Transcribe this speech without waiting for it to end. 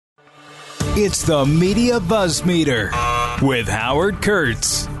It's the Media Buzz Meter with Howard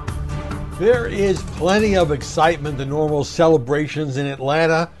Kurtz. There is plenty of excitement, the normal celebrations in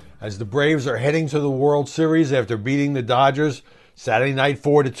Atlanta as the Braves are heading to the World Series after beating the Dodgers Saturday night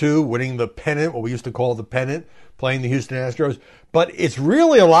 4-2, winning the pennant, what we used to call the pennant, playing the Houston Astros. But it's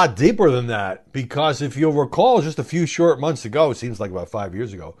really a lot deeper than that because if you'll recall, just a few short months ago, it seems like about 5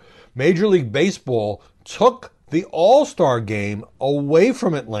 years ago, Major League Baseball took the All-Star game away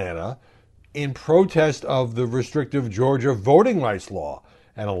from Atlanta in protest of the restrictive Georgia voting rights law.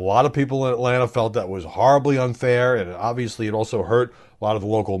 And a lot of people in Atlanta felt that was horribly unfair, and obviously it also hurt a lot of the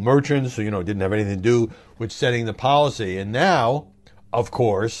local merchants who, it didn't have anything to do with setting the policy. And now, of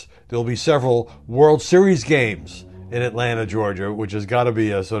course, there'll be several World Series games in Atlanta, Georgia, which has got to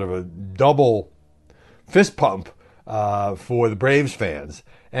be a sort of a double fist pump for the Braves fans.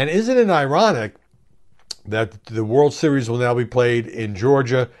 And isn't it ironic that the World Series will now be played in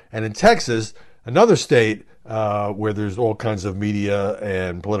Georgia and in Texas, another state where there's all kinds of media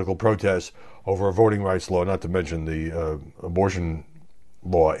and political protests over a voting rights law, not to mention the abortion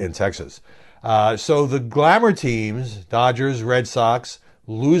law in Texas. So the glamour teams, Dodgers, Red Sox,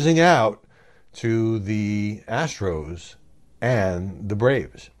 losing out to the Astros and the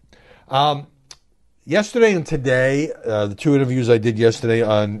Braves. Yesterday and today, the two interviews I did yesterday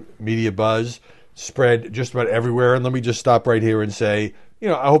on Media Buzz spread just about everywhere. And let me just stop right here and say,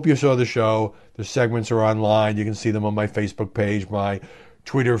 I hope you saw the show. The segments are online. You can see them on my Facebook page, my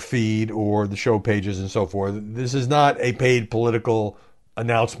Twitter feed, or the show pages and so forth. This is not a paid political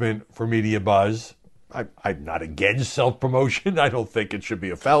announcement for Media Buzz. I'm not against self-promotion. I don't think it should be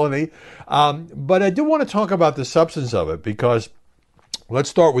a felony. But I do want to talk about the substance of it because let's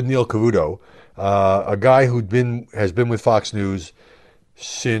start with Neil Cavuto, a guy who has been with Fox News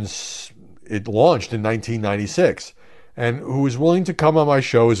since it launched in 1996, and who was willing to come on my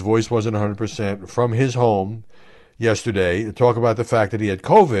show. His voice wasn't 100% from his home yesterday to talk about the fact that he had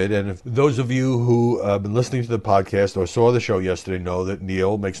COVID. And if those of you who have been listening to the podcast or saw the show yesterday know that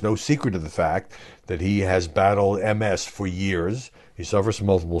Neil makes no secret of the fact that he has battled MS for years. He suffers from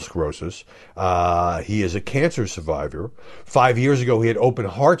multiple sclerosis. He is a cancer survivor. 5 years ago, he had open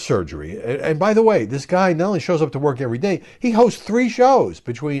heart surgery. And by the way, this guy not only shows up to work every day, he hosts 3 shows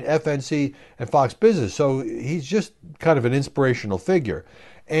between FNC and Fox Business. So he's just kind of an inspirational figure.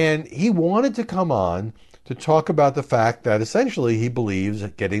 And he wanted to come on to talk about the fact that essentially he believes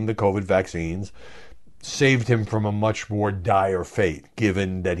that getting the COVID vaccines saved him from a much more dire fate,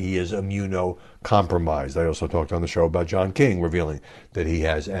 given that he is immunocompromised. I also talked on the show about John King revealing that he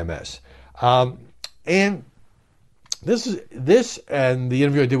has MS. And this and the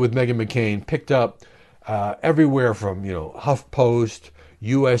interview I did with Meghan McCain picked up everywhere from, HuffPost,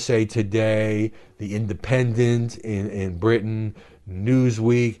 USA Today, The Independent in Britain,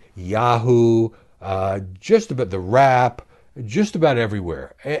 Newsweek, Yahoo, just about The Wrap, just about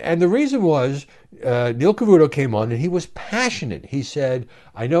everywhere. And the reason was Neil Cavuto came on and he was passionate. He said,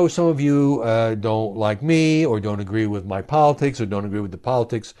 I know some of you don't like me or don't agree with my politics or don't agree with the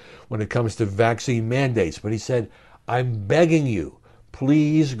politics when it comes to vaccine mandates. But he said, I'm begging you,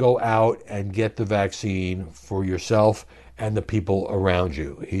 please go out and get the vaccine for yourself and the people around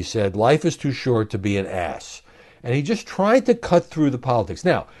you. He said, life is too short to be an ass. And he just tried to cut through the politics.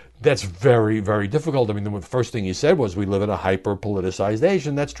 Now, that's very, very difficult. I mean, the first thing he said was we live in a hyper-politicized age,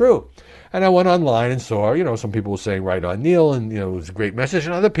 and that's true. And I went online and saw, some people were saying right on Neil, and, it was a great message,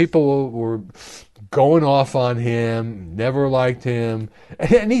 and other people were going off on him, never liked him.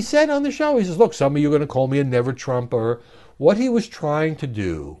 And he said on the show, he says, look, some of you are going to call me a never-Trumper. What he was trying to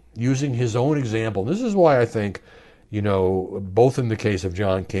do, using his own example, this is why I think, both in the case of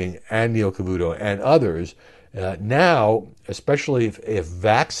John King and Neil Cavuto and others, now, especially if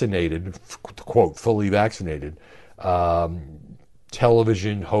vaccinated, quote, fully vaccinated,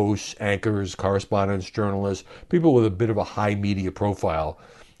 television hosts, anchors, correspondents, journalists, people with a bit of a high media profile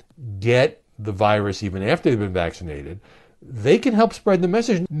get the virus even after they've been vaccinated, they can help spread the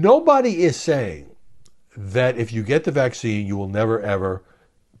message. Nobody is saying that if you get the vaccine, you will never, ever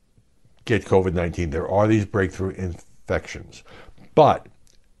get COVID-19. There are these breakthrough infections. But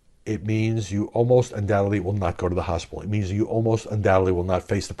it means you almost undoubtedly will not go to the hospital. It means you almost undoubtedly will not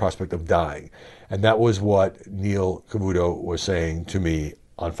face the prospect of dying. And that was what Neil Cavuto was saying to me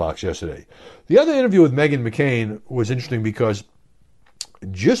on Fox yesterday. The other interview with Meghan McCain was interesting because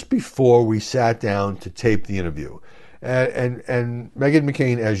just before we sat down to tape the interview, and Meghan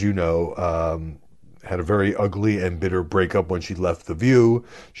McCain, as you know, had a very ugly and bitter breakup when she left The View.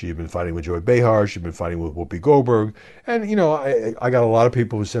 She had been fighting with Joy Behar. She'd been fighting with Whoopi Goldberg. And, I got a lot of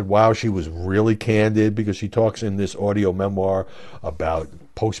people who said, wow, she was really candid, because she talks in this audio memoir about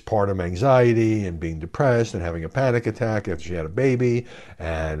postpartum anxiety and being depressed and having a panic attack after she had a baby,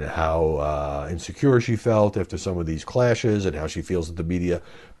 and how insecure she felt after some of these clashes, and how she feels that the media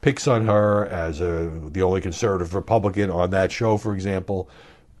picks on her as the only conservative Republican on that show, for example.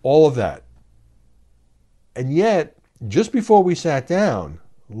 All of that. And yet, just before we sat down,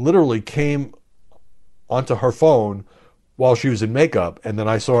 literally came onto her phone while she was in makeup, and then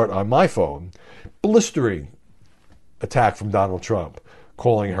I saw it on my phone, blistering attack from Donald Trump,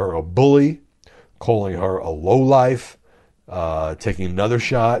 calling her a bully, calling her a lowlife, taking another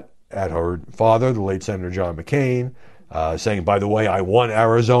shot at her father, the late Senator John McCain, saying, by the way, I won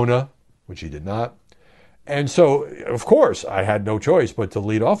Arizona, which he did not. And so, of course, I had no choice but to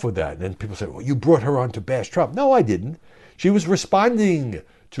lead off with that. And then people said, well, you brought her on to bash Trump. No, I didn't. She was responding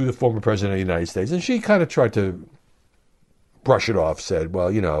to the former president of the United States, and she kind of tried to brush it off, said, well,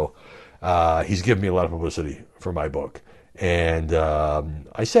 he's given me a lot of publicity for my book. And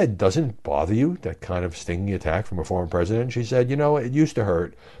I said, doesn't it bother you, that kind of stinging attack from a former president? And she said, it used to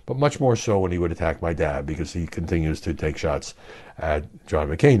hurt, but much more so when he would attack my dad, because he continues to take shots at John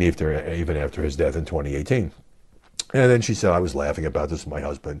McCain even after his death in 2018. And then she said, I was laughing about this with my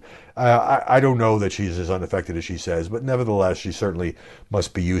husband. I don't know that she's as unaffected as she says, but nevertheless, she certainly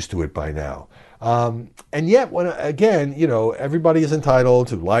must be used to it by now. And yet, everybody is entitled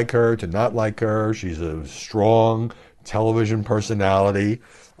to like her, to not like her. She's a strong television personality.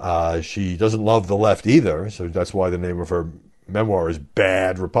 She doesn't love the left either, so that's why the name of her memoir is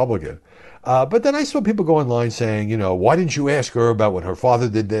Bad Republican. But then I saw people go online saying, why didn't you ask her about when her father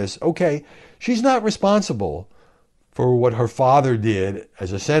did this? Okay, she's not responsible for what her father did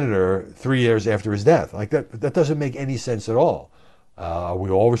as a senator 3 years after his death. Like that doesn't make any sense at all. Are we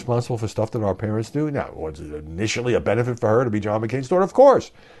all responsible for stuff that our parents do? Now, was it initially a benefit for her to be John McCain's daughter? Of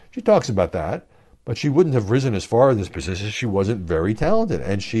course. She talks about that. But she wouldn't have risen as far in this position if she wasn't very talented.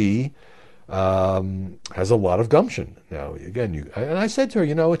 And she has a lot of gumption. Now, again, and I said to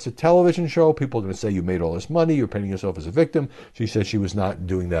her, it's a television show. People are going to say you made all this money. You're painting yourself as a victim. She said she was not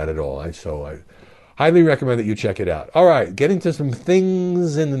doing that at all. So I highly recommend that you check it out. All right, getting to some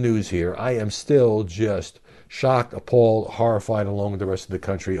things in the news here. I am still just shocked, appalled, horrified, along with the rest of the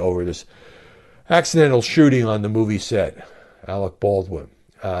country over this accidental shooting on the movie set, Alec Baldwin.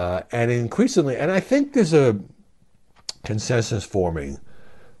 And increasingly, and I think there's a consensus forming,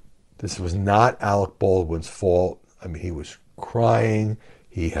 this was not Alec Baldwin's fault. I mean, he was crying.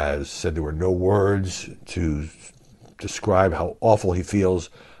 He has said there were no words to describe how awful he feels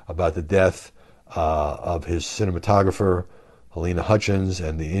about the death of his cinematographer, Helena Hutchins,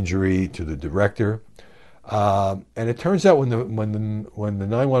 and the injury to the director. And it turns out when the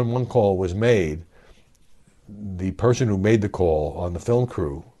 911 call was made, the person who made the call on the film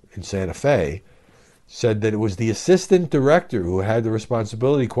crew in Santa Fe said that it was the assistant director who had the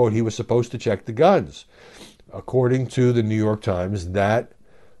responsibility, quote, he was supposed to check the guns. According to the New York Times, that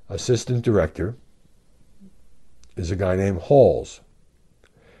assistant director is a guy named Halls.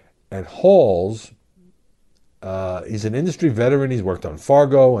 And Halls, he's an industry veteran. He's worked on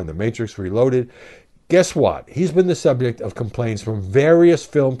Fargo and The Matrix Reloaded. Guess what? He's been the subject of complaints from various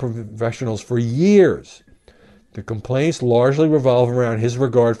film professionals for years. The complaints largely revolve around his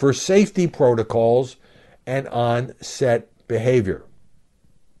regard for safety protocols and on-set behavior.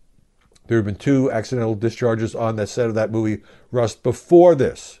 There have been 2 accidental discharges on the set of that movie, Rust, before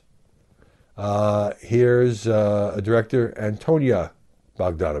this. Here's a director, Antonia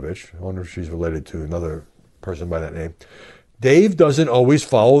Bogdanovich. I wonder if she's related to another person by that name. Dave doesn't always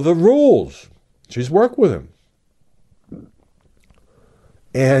follow the rules. She's worked with him.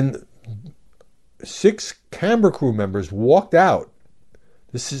 And 6 camera crew members walked out.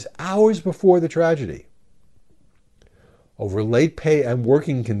 This is hours before the tragedy. Over late pay and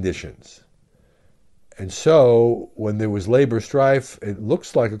working conditions. And so, when there was labor strife, it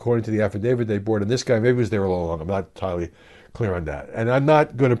looks like, according to the affidavit they brought, and this guy maybe was there all along, I'm not entirely clear on that. And I'm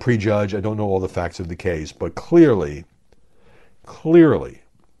not going to prejudge, I don't know all the facts of the case, but clearly,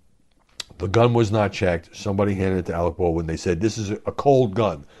 the gun was not checked. Somebody handed it to Alec Baldwin. They said, this is a cold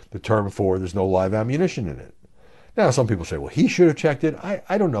gun. The term for there's no live ammunition in it. Now, some people say, well, he should have checked it.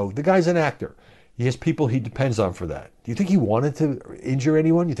 I don't know. The guy's an actor. He has people he depends on for that. Do you think he wanted to injure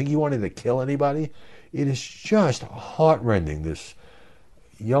anyone? Do you think he wanted to kill anybody? It is just heartrending, this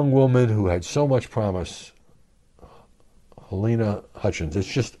young woman who had so much promise, Helena Hutchins. It's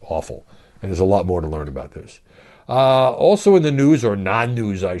just awful. And there's a lot more to learn about this. Also in the news, or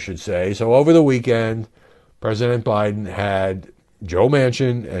non-news, I should say. So over the weekend, President Biden had Joe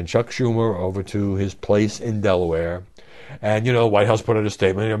Manchin and Chuck Schumer over to his place in Delaware. And, White House put out a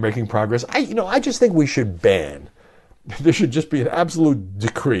statement, they're making progress. I just think we should ban There should just be an absolute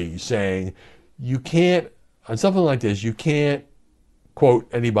decree saying you can't, on something like this, you can't quote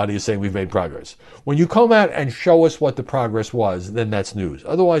anybody as saying we've made progress. When you come out and show us what the progress was, then that's news.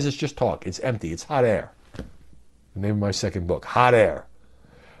 Otherwise, it's just talk. It's empty. It's hot air. The name of my second book, Hot Air.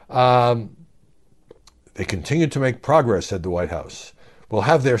 They continue to make progress, said the White House. Will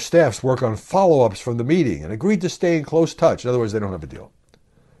have their staffs work on follow-ups from the meeting and agreed to stay in close touch. In other words, they don't have a deal.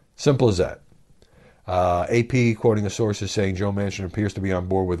 Simple as that. AP, quoting a source, is saying Joe Manchin appears to be on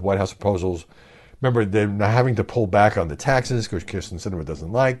board with White House proposals. Remember, they're not having to pull back on the taxes because Kyrsten Sinema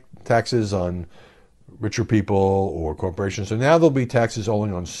doesn't like taxes on richer people or corporations. So now there'll be taxes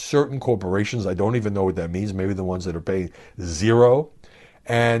only on certain corporations. I don't even know what that means. Maybe the ones that are paying zero.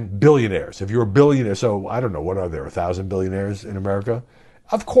 And billionaires. If you're a billionaire, so I don't know, what are there, 1,000 billionaires in America?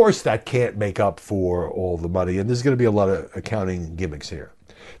 Of course that can't make up for all the money. And there's going to be a lot of accounting gimmicks here.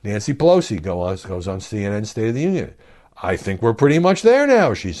 Nancy Pelosi goes on CNN State of the Union. I think we're pretty much there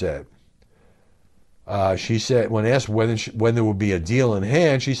now, she said. She said, when asked when there would be a deal in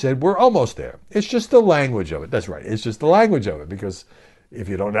hand, she said, we're almost there. It's just the language of it. That's right. It's just the language of it, because if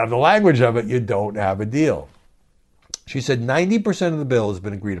you don't have the language of it, you don't have a deal. She said 90% of the bill has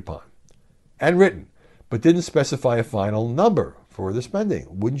been agreed upon and written, but didn't specify a final number for the spending.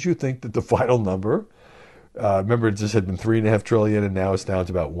 Wouldn't you think that the final number, remember it just had been $3.5 trillion and now it's down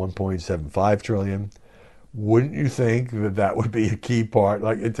to about $1.75 trillion. Wouldn't you think that that would be a key part?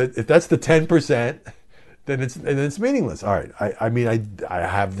 Like if that's the 10%, then it's meaningless. All right. I mean, I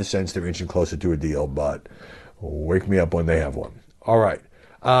have the sense they're inching closer to a deal, but wake me up when they have one. All right.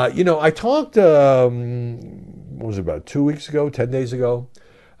 I talked, what was it, about 2 weeks ago, 10 days ago?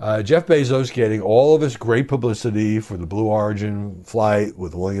 Jeff Bezos getting all of this great publicity for the Blue Origin flight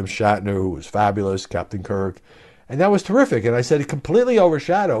with William Shatner, who was fabulous, Captain Kirk. And that was terrific. And I said it completely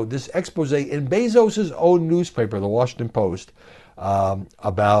overshadowed this expose in Bezos' own newspaper, the Washington Post,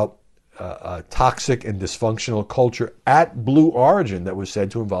 about a toxic and dysfunctional culture at Blue Origin that was said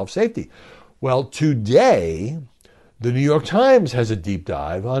to involve safety. Well, today, the New York Times has a deep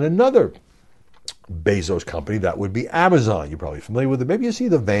dive on another Bezos company. That would be Amazon. You're probably familiar with it. Maybe you see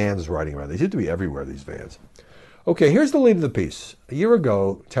the vans riding around. They seem to be everywhere, these vans. Okay, here's the lead of the piece. A year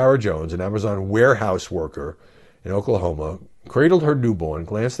ago, Tara Jones, an Amazon warehouse worker in Oklahoma, cradled her newborn,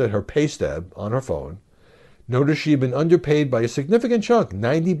 glanced at her pay stub on her phone, noticed she had been underpaid by a significant chunk,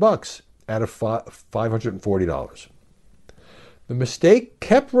 $90 out of $540. The mistake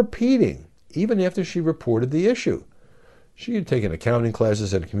kept repeating even after she reported the issue. She had taken accounting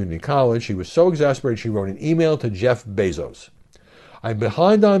classes at a community college. She was so exasperated she wrote an email to Jeff Bezos. I'm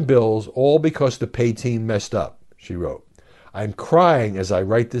behind on bills all because the pay team messed up, she wrote. I'm crying as I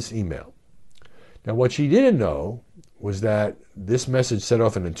write this email. Now, what she didn't know was that this message set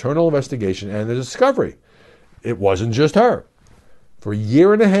off an internal investigation and a discovery. It wasn't just her. For a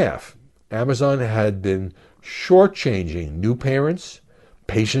year and a half, Amazon had been shortchanging new parents,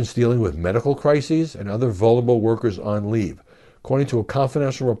 patients dealing with medical crises, and other vulnerable workers on leave, according to a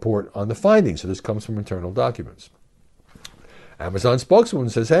confidential report on the findings. So this comes from internal documents. Amazon spokeswoman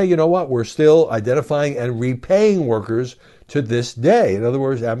says, hey, you know what? We're still identifying and repaying workers to this day. In other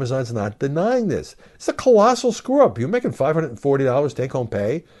words, Amazon's not denying this. It's a colossal screw-up. You're making $540 take-home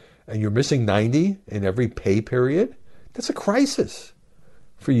pay, and you're missing $90 in every pay period. That's a crisis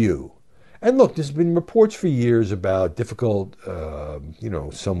for you. And look, there's been reports for years about difficult,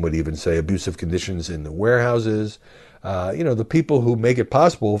 some would even say abusive conditions in the warehouses. The people who make it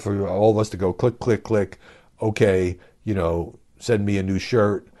possible for all of us to go click, click, click, okay, send me a new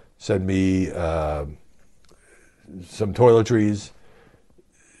shirt, send me some toiletries,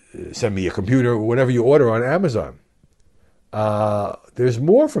 send me a computer, whatever you order on Amazon. There's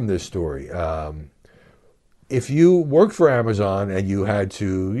more from this story. If you worked for Amazon and you had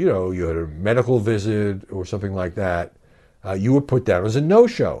to, you had a medical visit or something like that, you were put down as a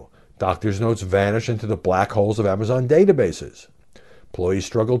no-show. Doctor's notes vanish into the black holes of Amazon databases. Employees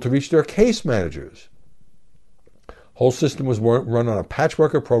struggled to reach their case managers. Whole system was run on a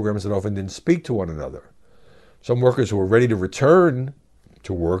patchwork of programs that often didn't speak to one another. Some workers who were ready to return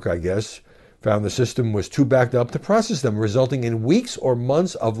to work, I guess, found the system was too backed up to process them, resulting in weeks or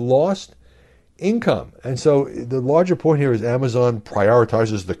months of lost income. And so the larger point here is Amazon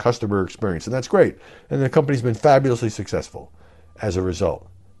prioritizes the customer experience, and that's great. And the company's been fabulously successful as a result.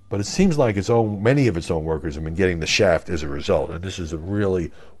 But it seems like many of its own workers have been getting the shaft as a result. And this is a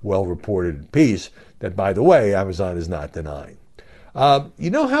really well-reported piece that, by the way, Amazon is not denying. You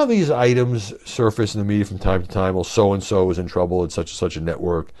know how these items surface in the media from time to time? Well, so-and-so is in trouble at such and such a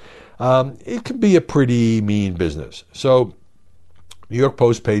network. It can be a pretty mean business. So, New York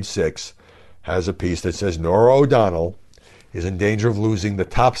Post, page 6, has a piece that says Norah O'Donnell is in danger of losing the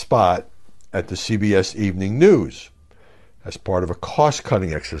top spot at the CBS Evening News as part of a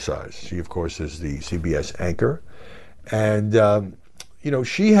cost-cutting exercise. She, of course, is the CBS anchor. And,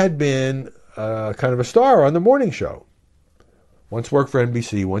 she had been kind of a star on the morning show. Once worked for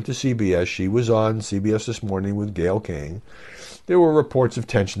NBC, went to CBS. She was on CBS This Morning with Gayle King. There were reports of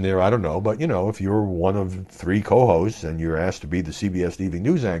tension there. I don't know. But, if you're one of 3 co-hosts and you're asked to be the CBS Evening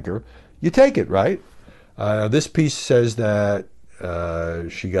News anchor, you take it, right? This piece says that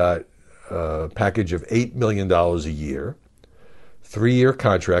she got a package of $8 million a year, 3-year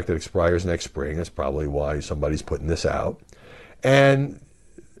contract that expires next spring. That's probably why somebody's putting this out. And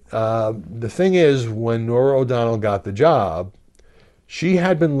the thing is, when Norah O'Donnell got the job, she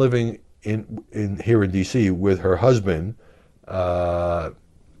had been living in here in D.C. with her husband,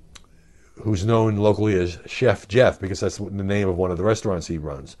 who's known locally as Chef Jeff, because that's the name of one of the restaurants he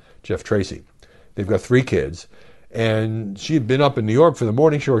runs, Jeff Tracy. They've got 3 kids. And she had been up in New York for the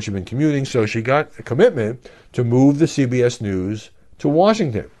morning show. She'd been commuting, so she got a commitment to move the CBS News to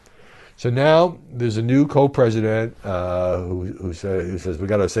Washington. So now there's a new co-president who says, we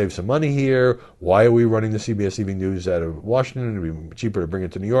got to save some money here. Why are we running the CBS Evening News out of Washington? It would be cheaper to bring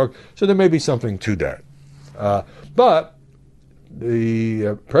it to New York. So there may be something to that. But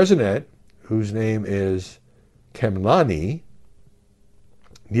the president, whose name is Khemlani,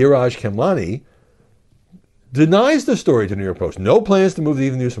 Neeraj Khemlani, denies the story to New York Post. No plans to move the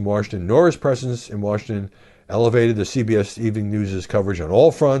Evening News from Washington. Norah's presence in Washington elevated the CBS Evening News' coverage on all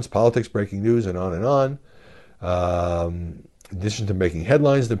fronts, politics, breaking news, and on and on. In addition to making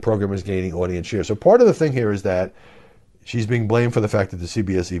headlines, the program is gaining audience share. So part of the thing here is that she's being blamed for the fact that the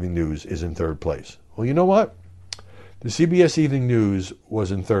CBS Evening News is in 3rd place. Well, you know what? The CBS Evening News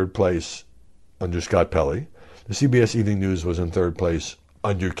was in 3rd place under Scott Pelley. The CBS Evening News was in 3rd place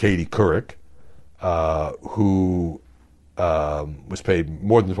under Katie Couric, who was paid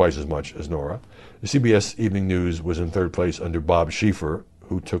more than twice as much as Norah. The CBS Evening News was in 3rd place under Bob Schieffer,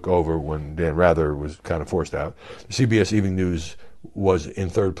 who took over when Dan Rather was kind of forced out. The CBS Evening News was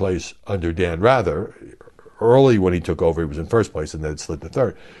in 3rd place under Dan Rather. Early when he took over, he was in 1st place, and then it slid to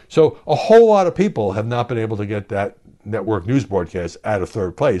 3rd. So a whole lot of people have not been able to get that network news broadcast out of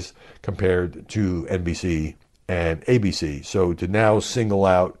 3rd place compared to NBC and ABC. So to now single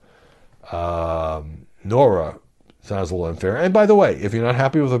out Norah sounds a little unfair. And by the way, if you're not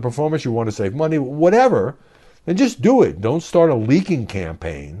happy with the performance, you want to save money, whatever, then just do it. Don't start a leaking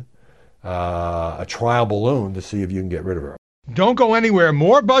campaign, a trial balloon to see if you can get rid of her. Don't go anywhere.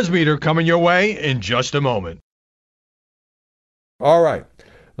 More BuzzMeter coming your way in just a moment. All right.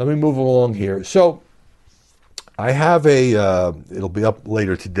 Let me move along here. So I have it'll be up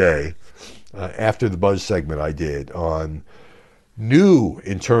later today, after the Buzz segment I did on new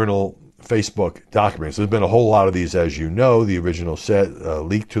internal Facebook documents. There's been a whole lot of these, as you know. The original set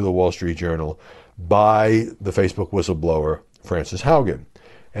leaked to the Wall Street Journal by the Facebook whistleblower, Frances Haugen.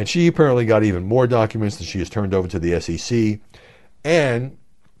 And she apparently got even more documents that she has turned over to the SEC. And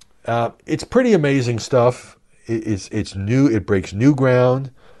it's pretty amazing stuff. It's new. It breaks new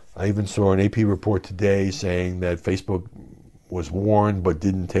ground. I even saw an AP report today saying that Facebook was warned but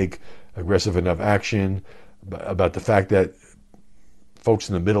didn't take aggressive enough action about the fact that folks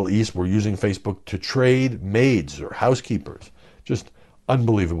in the Middle East were using Facebook to trade maids or housekeepers. Just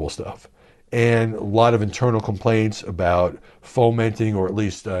unbelievable stuff. And a lot of internal complaints about fomenting, or at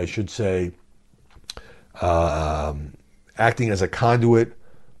least I should say, acting as a conduit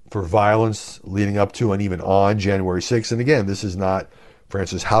for violence leading up to and even on January 6th. And again, this is not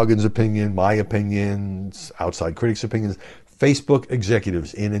Frances Haugen's opinion, my opinions, outside critics' opinions. Facebook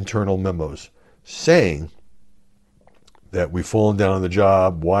executives in internal memos saying that we've fallen down on the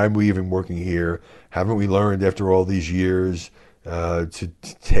job. Why are we even working here? Haven't we learned after all these years to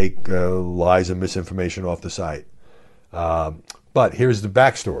take lies and misinformation off the site? But here's the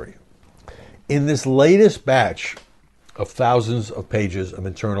backstory. In this latest batch of thousands of pages of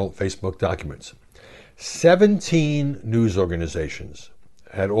internal Facebook documents, 17 news organizations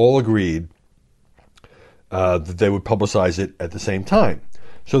had all agreed that they would publicize it at the same time.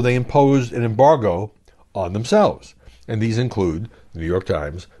 So they imposed an embargo on themselves. And these include the New York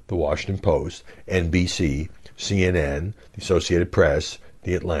Times, the Washington Post, NBC, CNN, the Associated Press,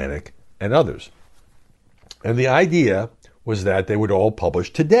 the Atlantic, and others. And the idea was that they would all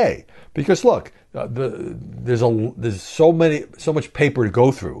publish today. Because look, there's so much paper to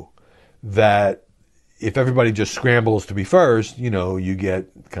go through that if everybody just scrambles to be first, you get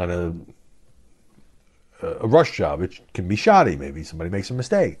kind of a rush job. It can be shoddy. Maybe somebody makes a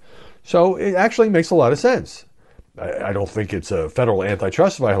mistake. So it actually makes a lot of sense. I don't think it's a federal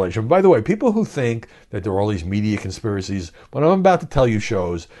antitrust violation. By the way, people who think that there are all these media conspiracies, what I'm about to tell you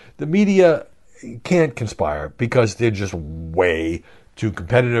shows the media can't conspire because they're just way too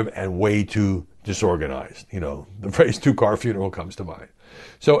competitive and way too disorganized. You know, the phrase two-car funeral comes to mind.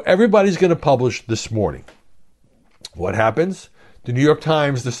 So everybody's going to publish this morning. What happens? The New York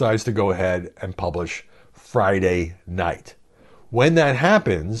Times decides to go ahead and publish Friday night. When that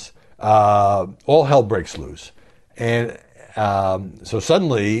happens, all hell breaks loose. And so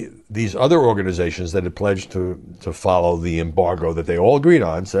suddenly, these other organizations that had pledged to follow the embargo that they all agreed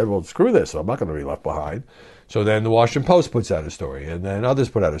on said, well, screw this, I'm not going to be left behind. So then the Washington Post puts out a story, and then others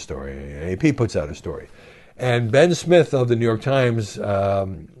put out a story, AP puts out a story. And Ben Smith of the New York Times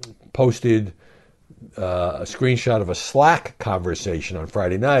posted a screenshot of a Slack conversation on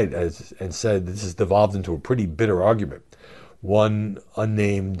Friday night and said this has devolved into a pretty bitter argument. One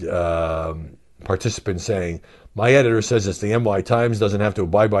unnamed participant saying, my editor says it's the NY Times doesn't have to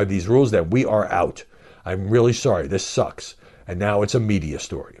abide by these rules, that we are out. I'm really sorry. This sucks. And now it's a media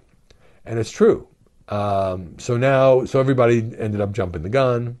story. And it's true. So everybody ended up jumping the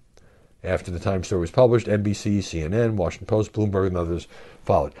gun. After the Times story was published, NBC, CNN, Washington Post, Bloomberg, and others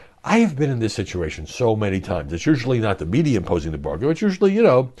followed. I have been in this situation so many times. It's usually not the media imposing the embargo. It's usually,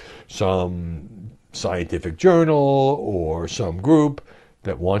 some scientific journal or some group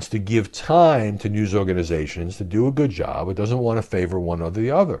that wants to give time to news organizations to do a good job. It doesn't want to favor one or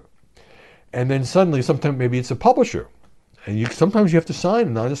the other. And then suddenly, sometimes maybe it's a publisher. And sometimes you have to sign a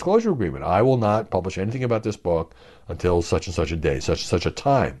non-disclosure agreement. I will not publish anything about this book until such and such a day, such and such a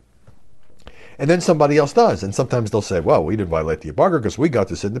time. And then somebody else does. And sometimes they'll say, well, we didn't violate the embargo because we got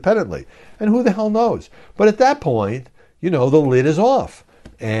this independently. And who the hell knows? But at that point, the lid is off.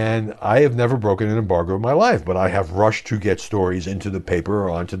 And I have never broken an embargo in my life, but I have rushed to get stories into the paper or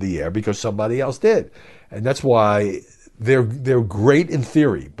onto the air because somebody else did. And that's why they're great in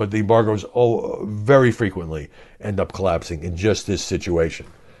theory, but the embargoes very frequently end up collapsing in just this situation.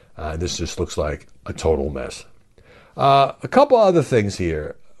 This just looks like a total mess. A couple other things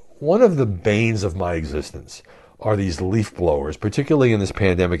here. One of the banes of my existence are these leaf blowers, particularly in this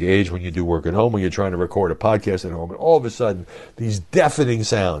pandemic age when you do work at home, when you're trying to record a podcast at home, and all of a sudden, these deafening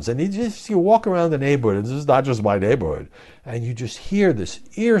sounds. And you walk around the neighborhood, and this is not just my neighborhood, and you just hear this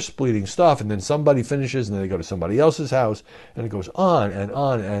ear-splitting stuff, and then somebody finishes, and then they go to somebody else's house, and it goes on and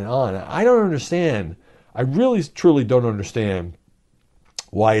on and on. I don't understand. I really, truly don't understand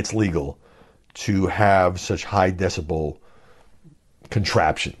why it's legal to have such high decibel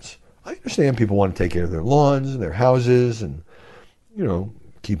contraptions. I understand people want to take care of their lawns and their houses and,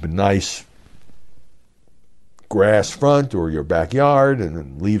 keep a nice grass front or your backyard, and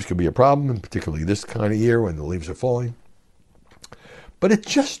then leaves could be a problem, and particularly this kind of year when the leaves are falling. But it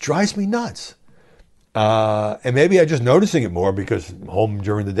just drives me nuts. And maybe I'm just noticing it more because I'm home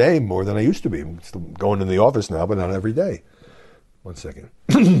during the day more than I used to be. I'm still going to the office now, but not every day. One second.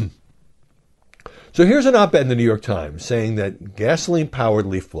 So here's an op-ed in the New York Times saying that gasoline-powered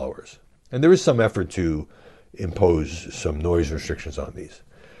leaf blowers, and there is some effort to impose some noise restrictions on these,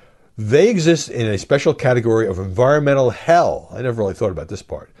 they exist in a special category of environmental hell. I never really thought about this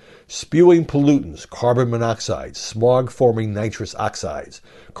part. Spewing pollutants, carbon monoxide, smog-forming nitrous oxides,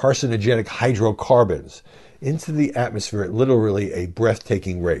 carcinogenic hydrocarbons into the atmosphere at literally a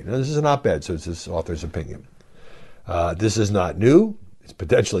breathtaking rate. Now, this is an op-ed, so it's this author's opinion. This is not new. It's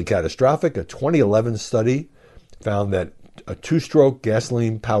potentially catastrophic. A 2011 study found that a two-stroke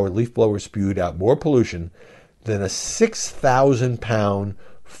gasoline-powered leaf blower spewed out more pollution than a 6,000-pound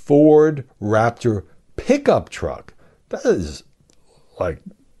Ford Raptor pickup truck. That is like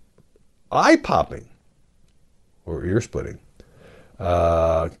eye-popping or ear-splitting.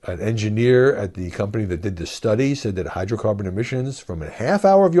 An engineer at the company that did the study said that hydrocarbon emissions from a half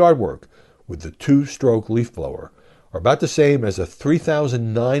hour of yard work with the two-stroke leaf blower are about the same as a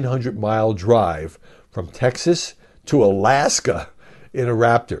 3,900-mile drive from Texas to Alaska in a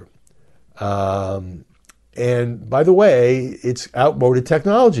Raptor. And by the way, it's outmoded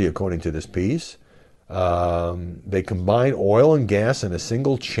technology, according to this piece. They combine oil and gas in a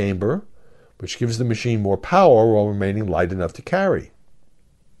single chamber, which gives the machine more power while remaining light enough to carry.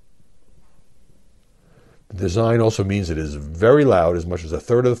 The design also means it is very loud, as much as a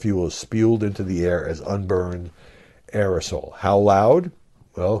third of the fuel is spewed into the air as unburned aerosol. How loud?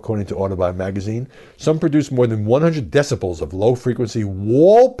 Well, according to Autobahn magazine, some produce more than 100 decibels of low-frequency,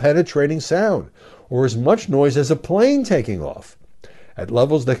 wall-penetrating sound, or as much noise as a plane taking off, at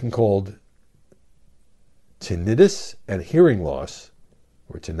levels that can cause tinnitus and hearing loss,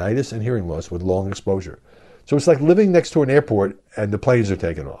 with long exposure. So it's like living next to an airport and the planes are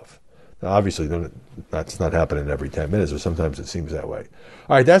taking off. Now, obviously, that's not happening every 10 minutes, or sometimes it seems that way.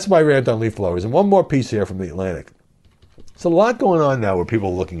 All right, that's my rant on leaf blowers. And one more piece here from the Atlantic. There's a lot going on now where people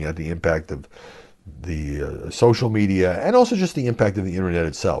are looking at the impact of the social media and also just the impact of the internet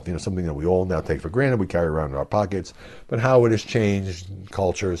itself. Something that we all now take for granted, we carry around in our pockets, but how it has changed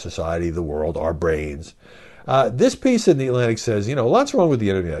culture, society, the world, our brains. This piece in the Atlantic says, lots wrong with the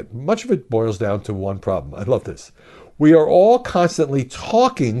internet. Much of it boils down to one problem. I love this. We are all constantly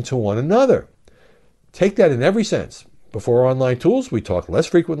talking to one another. Take that in every sense. Before online tools, we talked less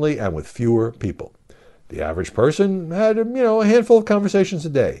frequently and with fewer people. The average person had, a handful of conversations a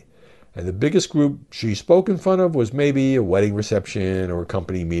day. And the biggest group she spoke in front of was maybe a wedding reception or a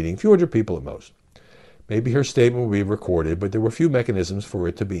company meeting, a few hundred people at most. Maybe her statement would be recorded, but there were few mechanisms for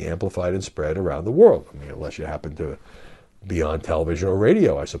it to be amplified and spread around the world. Unless you happen to be on television or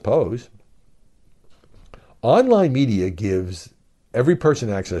radio, I suppose. Online media gives every person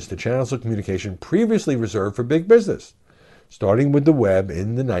access to channels of communication previously reserved for big business, starting with the web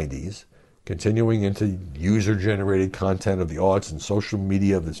in the 90s, continuing into user-generated content of the aughts and social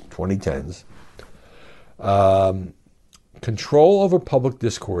media of the 2010s. Control over public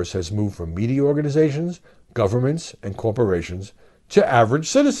discourse has moved from media organizations, governments, and corporations to average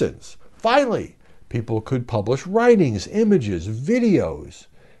citizens. Finally, people could publish writings, images, videos,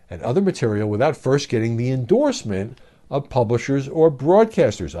 and other material without first getting the endorsement of publishers or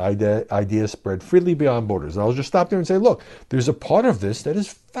broadcasters. Ideas spread freely beyond borders. And I'll just stop there and say, look, there's a part of this that is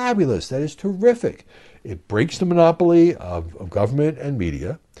fabulous, that is terrific. It breaks the monopoly of government and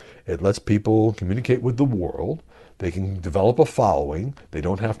media. It lets people communicate with the world. They can develop a following. They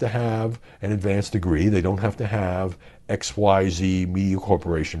don't have to have an advanced degree. They don't have to have XYZ media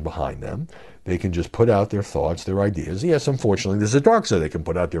corporation behind them. They can just put out their thoughts, their ideas. Yes, unfortunately, there's a dark side. They can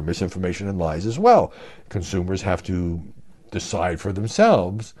put out their misinformation and lies as well. Consumers have to decide for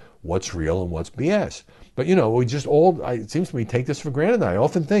themselves what's real and what's BS. But, we just it seems to me, take this for granted. I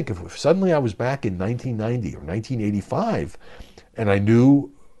often think if suddenly I was back in 1990 or 1985 and I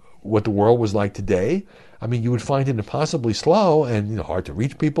knew what the world was like today, you would find it impossibly slow and hard to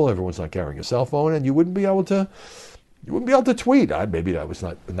reach people. Everyone's not carrying a cell phone, and you wouldn't be able to tweet. Maybe that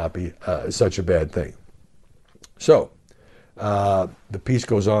would not be such a bad thing. So the piece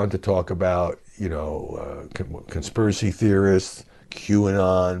goes on to talk about conspiracy theorists,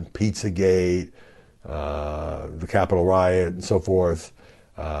 QAnon, Pizzagate, the Capitol riot, and so forth.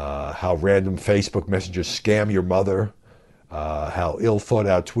 How random Facebook messages scam your mother. How ill thought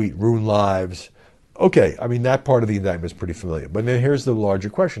out tweet ruin lives. Okay, that part of the indictment is pretty familiar. But then here's the larger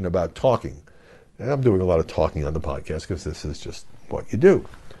question about talking. And I'm doing a lot of talking on the podcast because this is just what you do.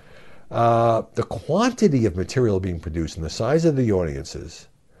 The quantity of material being produced and the size of the audiences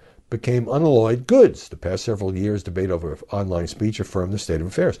became unalloyed goods. The past several years, debate over online speech affirmed the state of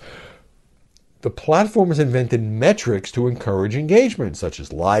affairs. The platform has invented metrics to encourage engagement, such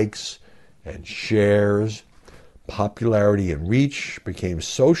as likes and shares. Popularity and reach became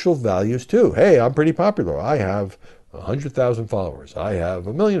social values too. Hey, I'm pretty popular. I have 100,000 followers. I have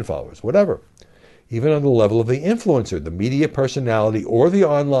 1 million followers, whatever. Even on the level of the influencer, the media personality, or the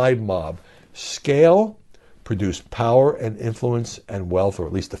online mob, scale produced power and influence and wealth, or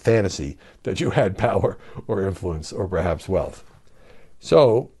at least the fantasy that you had power or influence or perhaps wealth.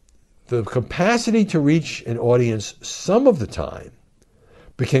 So the capacity to reach an audience some of the time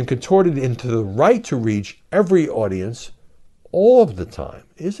became contorted into the right to reach every audience all of the time.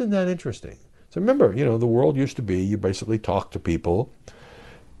 Isn't that interesting? So remember, the world used to be, you basically talk to people,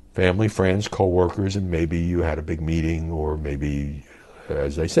 family, friends, co-workers, and maybe you had a big meeting, or maybe,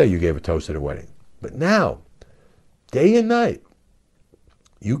 as I say, you gave a toast at a wedding. But now, day and night,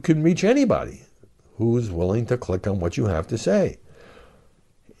 you can reach anybody who's willing to click on what you have to say.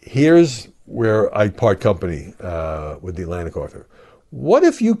 Here's where I part company with the Atlantic author. What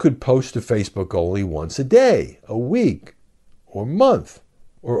if you could post to Facebook only once a day, a week, or month,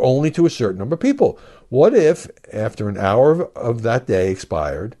 or only to a certain number of people? What if, after an hour of that day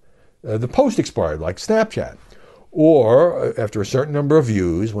expired, the post expired, like Snapchat? Or, after a certain number of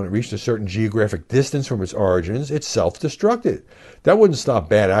views, when it reached a certain geographic distance from its origins, it self-destructed. That wouldn't stop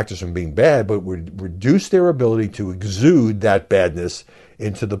bad actors from being bad, but would reduce their ability to exude that badness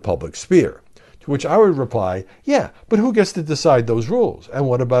into the public sphere. To which I would reply, yeah, but who gets to decide those rules? And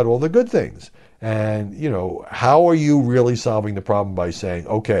what about all the good things? And, how are you really solving the problem by saying,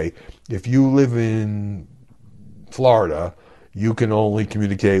 okay, if you live in Florida, you can only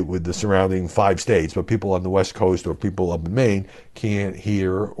communicate with the surrounding 5 states, but people on the West Coast or people up in Maine can't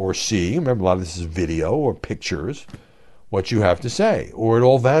hear or see. Remember, a lot of this is video or pictures, what you have to say, or it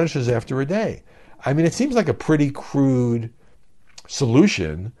all vanishes after a day. It seems like a pretty crude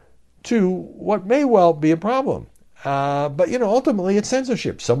solution to what may well be a problem. But, ultimately it's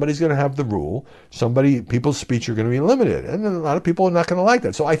censorship. Somebody's going to have the rule. People's speech are going to be limited. And a lot of people are not going to like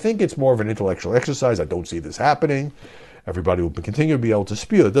that. So I think it's more of an intellectual exercise. I don't see this happening. Everybody will continue to be able to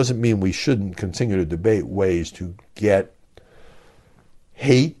spew. It doesn't mean we shouldn't continue to debate ways to get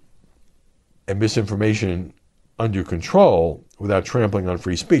hate and misinformation under control without trampling on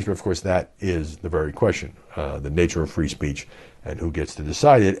free speech. But of course, that is the very question, the nature of free speech and who gets to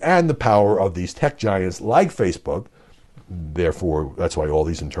decide it, and the power of these tech giants like Facebook. Therefore, that's why all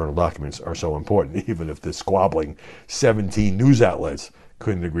these internal documents are so important, even if the squabbling 17 news outlets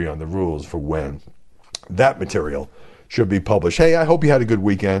couldn't agree on the rules for when that material should be published. Hey, I hope you had a good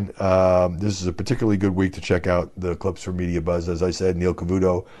weekend. This is a particularly good week to check out the clips from Media Buzz. As I said, Neil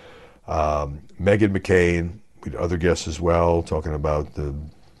Cavuto, Meghan McCain, we had other guests as well, talking about the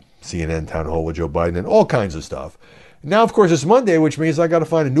CNN town hall with Joe Biden and all kinds of stuff. Now, of course, it's Monday, which means I got to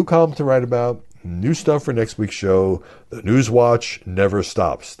find a new column to write about, new stuff for next week's show. The News Watch never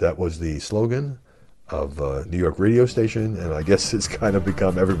stops. That was the slogan of a New York radio station, and I guess it's kind of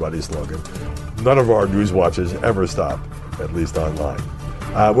become everybody's slogan. None of our news watches ever stop, at least online.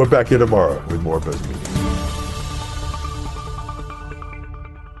 We're back here tomorrow with more Buzz Media.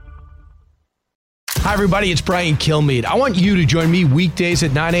 Hi, everybody. It's Brian Kilmeade. I want you to join me weekdays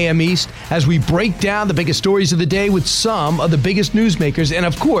at 9 a.m. East as we break down the biggest stories of the day with some of the biggest newsmakers and,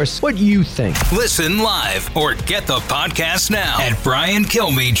 of course, what you think. Listen live or get the podcast now at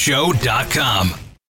BrianKilmeadeShow.com.